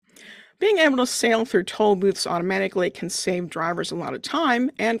Being able to sail through toll booths automatically can save drivers a lot of time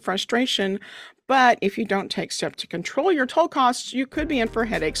and frustration, but if you don't take steps to control your toll costs, you could be in for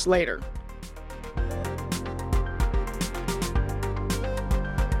headaches later.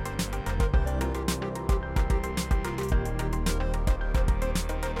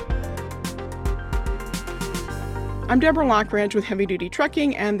 I'm Deborah Lockridge with Heavy Duty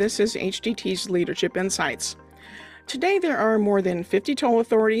Trucking, and this is HDT's Leadership Insights. Today, there are more than 50 toll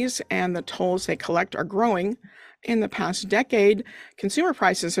authorities, and the tolls they collect are growing. In the past decade, consumer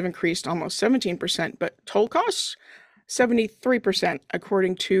prices have increased almost 17%, but toll costs, 73%,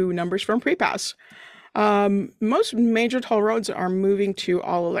 according to numbers from PrePass. Most major toll roads are moving to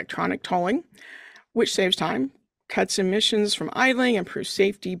all electronic tolling, which saves time, cuts emissions from idling, improves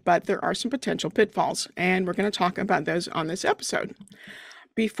safety, but there are some potential pitfalls, and we're going to talk about those on this episode.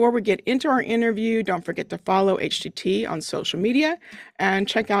 Before we get into our interview, don't forget to follow HDT on social media and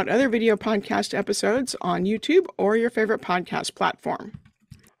check out other video podcast episodes on YouTube or your favorite podcast platform.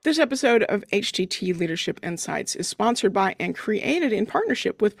 This episode of HDT Leadership Insights is sponsored by and created in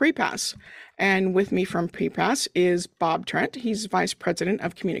partnership with PrePass. And with me from PrePass is Bob Trent. He's Vice President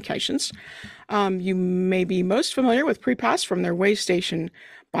of Communications. You may be most familiar with PrePass from their way station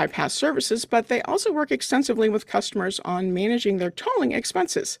bypass services, but they also work extensively with customers on managing their tolling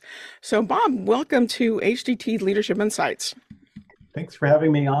expenses. So, Bob, welcome to HDT Leadership Insights. Thanks for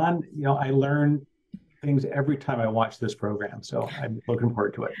having me on. I learn things every time I watch this program, so I'm looking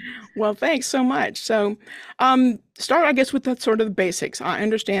forward to it. Well, thanks so much. So, start, I guess, with the sort of the basics. I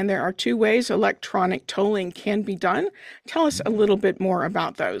understand there are two ways electronic tolling can be done. Tell us a little bit more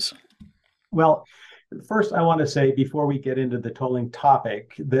about those. Well, first, I want to say before we get into the tolling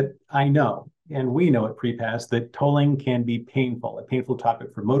topic that I know, and we know at PrePass, that tolling can be painful, a painful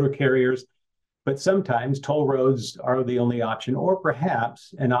topic for motor carriers, but sometimes toll roads are the only option, or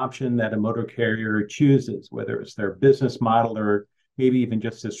perhaps an option that a motor carrier chooses, whether it's their business model or maybe even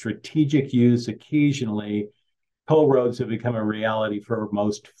just a strategic use. Occasionally, toll roads have become a reality for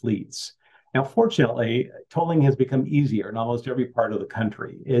most fleets. Now, fortunately, tolling has become easier in almost every part of the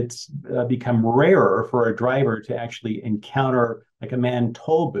country. It's become rarer for a driver to actually encounter like a manned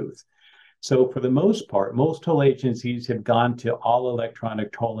toll booth. So for the most part, most toll agencies have gone to all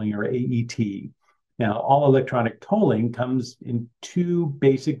electronic tolling, or AET. Now, all electronic tolling comes in two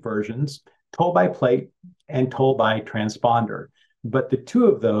basic versions: toll by plate and toll by transponder. But the two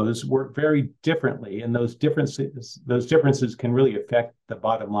of those work very differently, and those differences can really affect the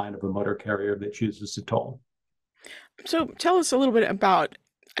bottom line of a motor carrier that chooses to toll. So tell us a little bit about,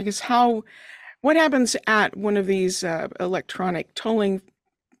 I guess, what happens at one of these electronic tolling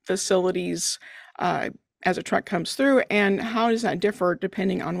facilities as a truck comes through, and how does that differ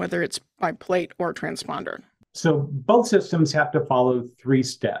depending on whether it's by plate or transponder? So both systems have to follow three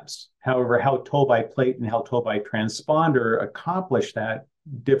steps. However, how toll by plate and how toll by transponder accomplish that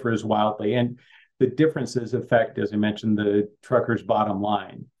differs wildly. And the differences affect, as I mentioned, the trucker's bottom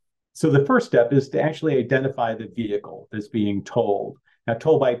line. So the first step is to actually identify the vehicle that's being tolled. Now,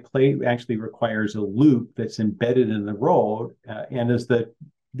 toll by plate actually requires a loop that's embedded in the road, and as the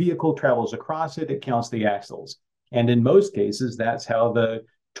vehicle travels across it, it counts the axles. And in most cases, that's how the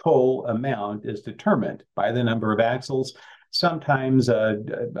toll amount is determined, by the number of axles. Sometimes a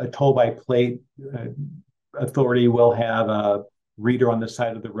toll by plate authority will have a reader on the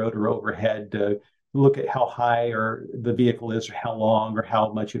side of the road or overhead to look at how high or the vehicle is, or how long, or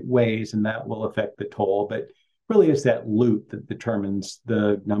how much it weighs, and that will affect the toll. But really, it's that loop that determines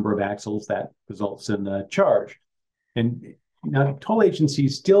the number of axles that results in the charge. And now, toll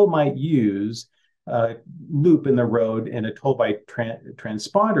agencies still might use a loop in the road in a toll by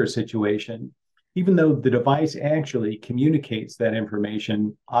transponder situation, even though the device actually communicates that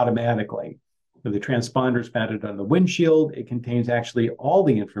information automatically. So the transponder is mounted on the windshield. It contains actually all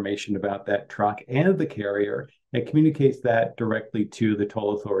the information about that truck and the carrier. It communicates that directly to the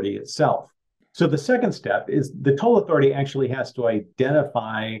toll authority itself. So the second step is the toll authority actually has to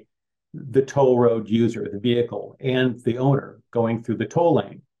identify the toll road user, the vehicle, and the owner going through the toll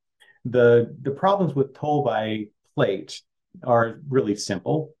lane. The problems with toll by plate are really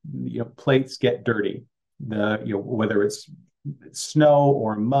simple. Plates get dirty. Whether it's snow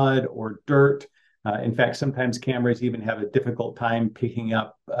or mud or dirt. In fact, sometimes cameras even have a difficult time picking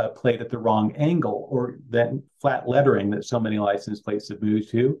up a plate at the wrong angle, or that flat lettering that so many license plates have moved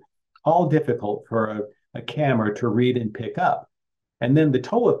to. All difficult for a camera to read and pick up. And then the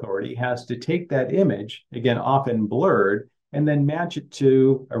toll authority has to take that image, again, often blurred, and then match it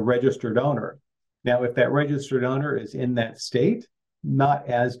to a registered owner. Now, if that registered owner is in that state, not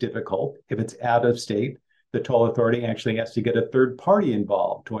as difficult. If it's out of state, the toll authority actually has to get a third party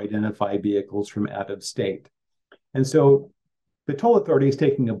involved to identify vehicles from out of state. And so the toll authority is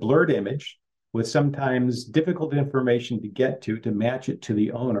taking a blurred image with sometimes difficult information to get to match it to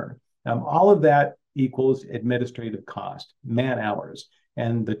the owner. All of that equals administrative cost, man hours.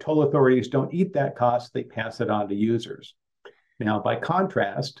 And the toll authorities don't eat that cost, they pass it on to users. Now, by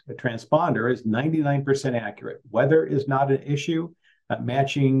contrast, a transponder is 99% accurate. Weather is not an issue.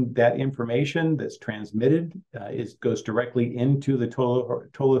 Matching that information that's transmitted goes directly into the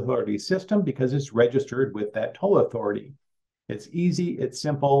toll authority system because it's registered with that toll authority. It's easy, it's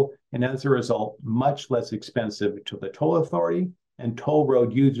simple, and as a result, much less expensive to the toll authority, and toll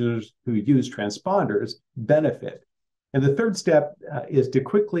road users who use transponders benefit. And the third step is to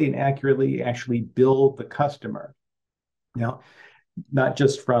quickly and accurately actually bill the customer. Now, not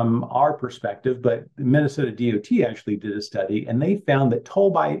just from our perspective, but the Minnesota DOT actually did a study, and they found that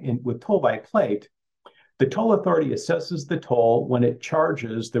with toll by plate, the toll authority assesses the toll when it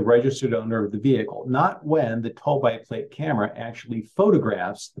charges the registered owner of the vehicle, not when the toll by plate camera actually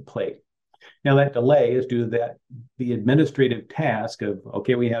photographs the plate. Now, that delay is due to the administrative task of,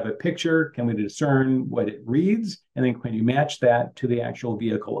 okay, we have a picture, can we discern what it reads? And then can you match that to the actual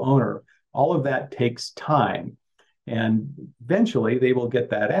vehicle owner? All of that takes time. And eventually they will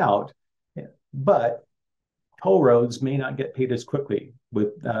get that out, but toll roads may not get paid as quickly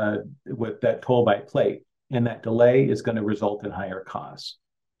with that toll by plate, and that delay is going to result in higher costs.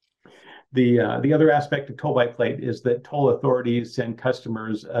 The other aspect of toll by plate is that toll authorities send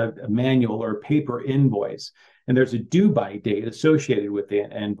customers a manual or paper invoice, and there's a due by date associated with the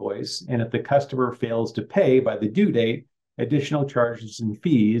invoice. And if the customer fails to pay by the due date, additional charges and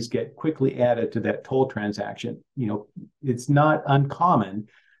fees get quickly added to that toll transaction. It's not uncommon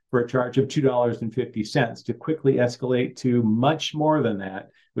for a charge of $2.50 to quickly escalate to much more than that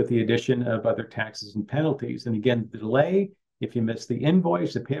with the addition of other taxes and penalties. And again, the delay, if you miss the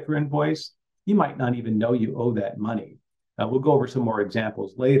invoice, the paper invoice, you might not even know you owe that money. We'll go over some more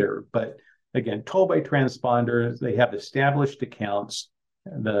examples later, but again, toll by transponders, they have established accounts,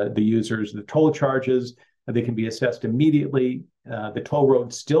 the users, the toll charges, they can be assessed immediately. The toll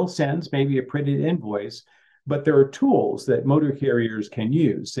road still sends maybe a printed invoice, but there are tools that motor carriers can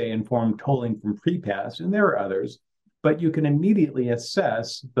use, say informed tolling from PrePass, and there are others, but you can immediately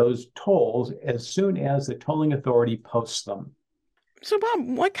assess those tolls as soon as the tolling authority posts them. So, Bob,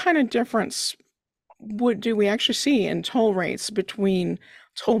 what kind of difference do we actually see in toll rates between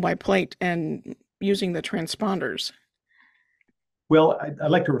toll by plate and using the transponders? Well,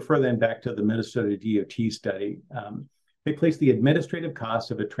 I'd like to refer then back to the Minnesota DOT study. They placed the administrative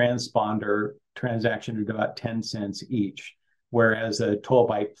cost of a transponder transaction at about 10 cents each, whereas a toll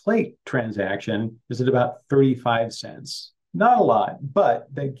by plate transaction is at about 35 cents. Not a lot,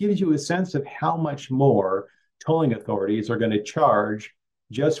 but that gives you a sense of how much more tolling authorities are going to charge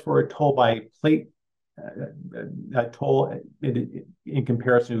just for a toll by plate toll in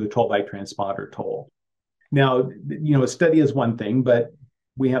comparison to a toll by transponder toll. Now, a study is one thing, but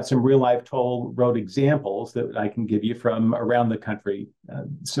we have some real life toll road examples that I can give you from around the country.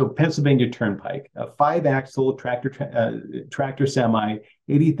 So Pennsylvania Turnpike, a 5-axle tractor semi,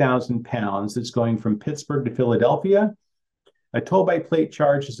 80,000 pounds that's going from Pittsburgh to Philadelphia. A toll by plate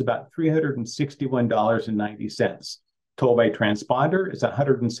charge is about $361.90. Toll by transponder is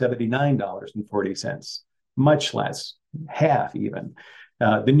 $179.40, much less, half even.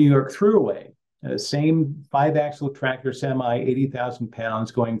 The New York Thruway, same 5-axle tractor semi, 80,000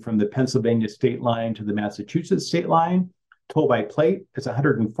 pounds going from the Pennsylvania state line to the Massachusetts state line. Toll by plate is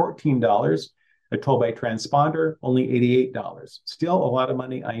 $114. A toll by transponder, only $88. Still a lot of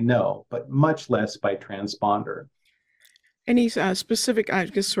money, I know, but much less by transponder. Any specific, I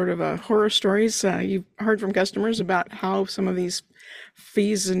guess, sort of horror stories you've heard from customers about how some of these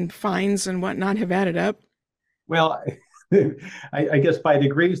fees and fines and whatnot have added up? Well, I guess by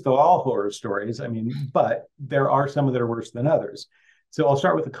degrees, they're all horror stories. But there are some that are worse than others. So I'll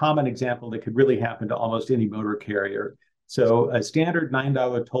start with a common example that could really happen to almost any motor carrier. So a standard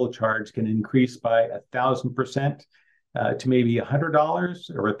 $9 toll charge can increase by 1,000% to maybe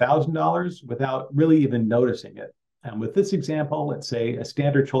 $100 or $1,000 without really even noticing it. And with this example, let's say a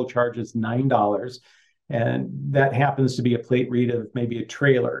standard toll charge is $9, and that happens to be a plate read of maybe a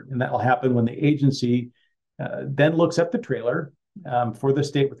trailer. And that will happen when the agency then looks up the trailer for the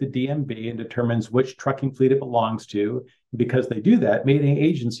state with the DMV and determines which trucking fleet it belongs to. Because they do that, many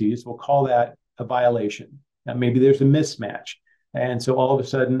agencies will call that a violation. Now, maybe there's a mismatch. And so all of a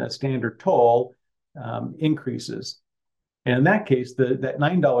sudden, a standard toll increases. And in that case, that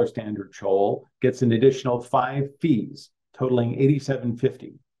 $9 standard toll gets an additional 5 fees, totaling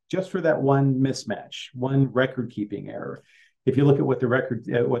 $87.50. just for that one mismatch, one record-keeping error. If you look at what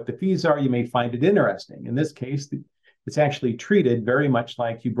the fees are, you may find it interesting. In this case, it's actually treated very much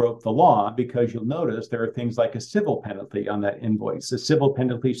like you broke the law, because you'll notice there are things like a civil penalty on that invoice, a civil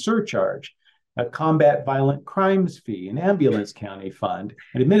penalty surcharge, a combat violent crimes fee, an ambulance county fund,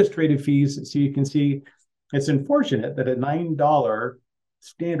 and administrative fees. So you can see it's unfortunate that a $9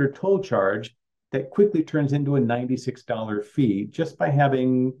 standard toll charge that quickly turns into a $96 fee just by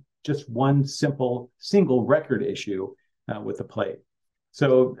having just one single record issue with the plate.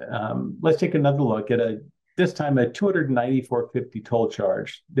 So let's take another look at this time a $294.50 toll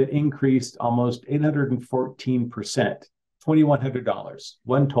charge that increased almost 814%, $2,100,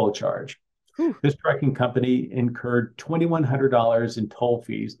 one toll charge. Whew. This trucking company incurred $2,100 in toll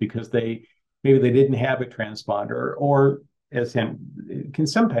fees because maybe they didn't have a transponder, or as can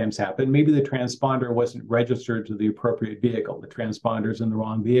sometimes happen, maybe the transponder wasn't registered to the appropriate vehicle. The transponder's in the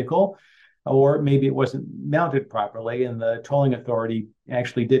wrong vehicle, or maybe it wasn't mounted properly and the tolling authority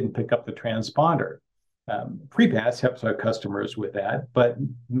actually didn't pick up the transponder. Prepass helps our customers with that, but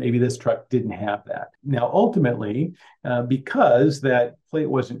maybe this truck didn't have that. Now, ultimately, because that plate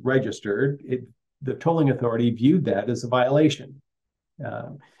wasn't registered, the tolling authority viewed that as a violation.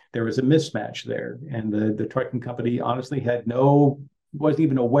 There was a mismatch there, and the trucking company honestly wasn't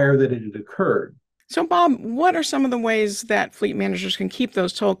even aware that it had occurred. So, Bob, what are some of the ways that fleet managers can keep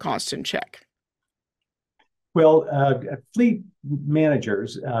those toll costs in check? Well, fleet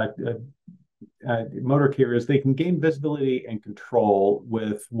managers, motor carriers, they can gain visibility and control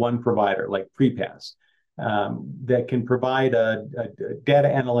with one provider like Prepass that can provide a data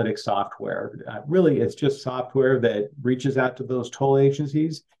analytics software. Really, it's just software that reaches out to those toll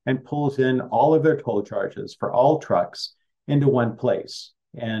agencies and pulls in all of their toll charges for all trucks into one place.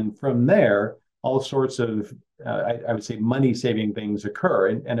 And from there, all sorts of, I would say, money-saving things occur,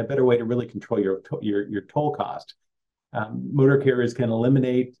 and a better way to really control your toll cost. Motor carriers can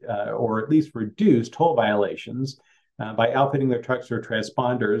eliminate or at least reduce toll violations by outfitting their trucks or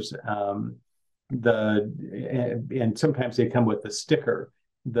transponders. And sometimes they come with a sticker.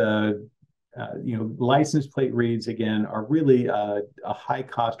 License plate reads, again, are really a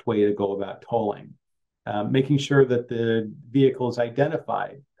high-cost way to go about tolling. Making sure that the vehicle is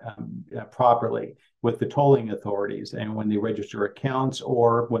identified properly with the tolling authorities, and when they register accounts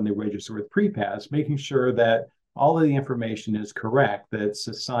or when they register with Prepass, making sure that all of the information is correct that's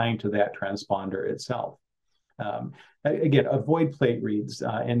assigned to that transponder itself. Again, avoid plate reads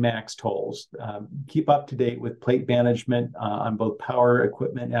and max tolls. Keep up to date with plate management on both power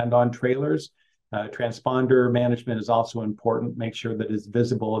equipment and on trailers. Transponder management is also important. Make sure that it's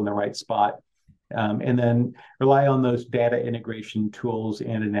visible in the right spot. And then rely on those data integration tools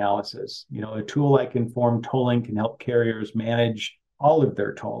and analysis. A tool like Informed Tolling can help carriers manage all of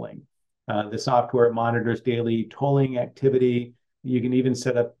their tolling. The software monitors daily tolling activity. You can even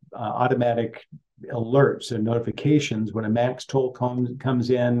set up automatic alerts and notifications when a max toll comes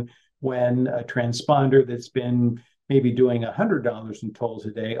in, when a transponder that's been maybe doing $100 in tolls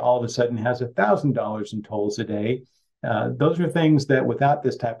a day all of a sudden has $1,000 in tolls a day. Those are things that without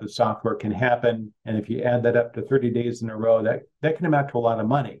this type of software can happen. And if you add that up to 30 days in a row, that can amount to a lot of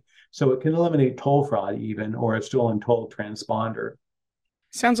money. So it can eliminate toll fraud even, or a stolen toll transponder.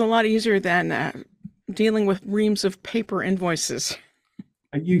 Sounds a lot easier than dealing with reams of paper invoices.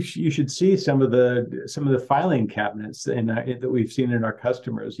 You should see some of the filing cabinets that we've seen in our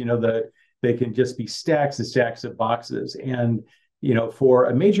customers. They can just be stacks and stacks of boxes. And for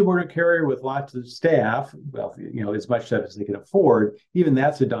a major motor carrier with lots of staff, well, as much stuff as they can afford, even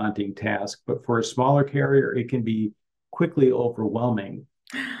that's a daunting task. But for a smaller carrier, it can be quickly overwhelming.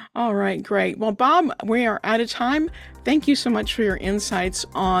 All right, great. Well, Bob, we are out of time. Thank you so much for your insights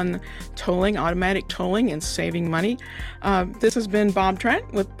on tolling, automatic tolling, and saving money. This has been Bob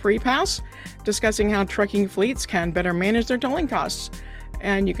Trent with Prepass, discussing how trucking fleets can better manage their tolling costs.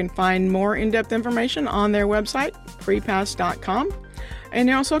 And you can find more in-depth information on their website, prepass.com. And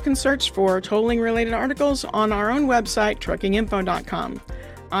you also can search for tolling-related articles on our own website, truckinginfo.com.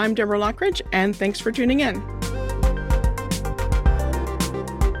 I'm Deborah Lockridge, and thanks for tuning in.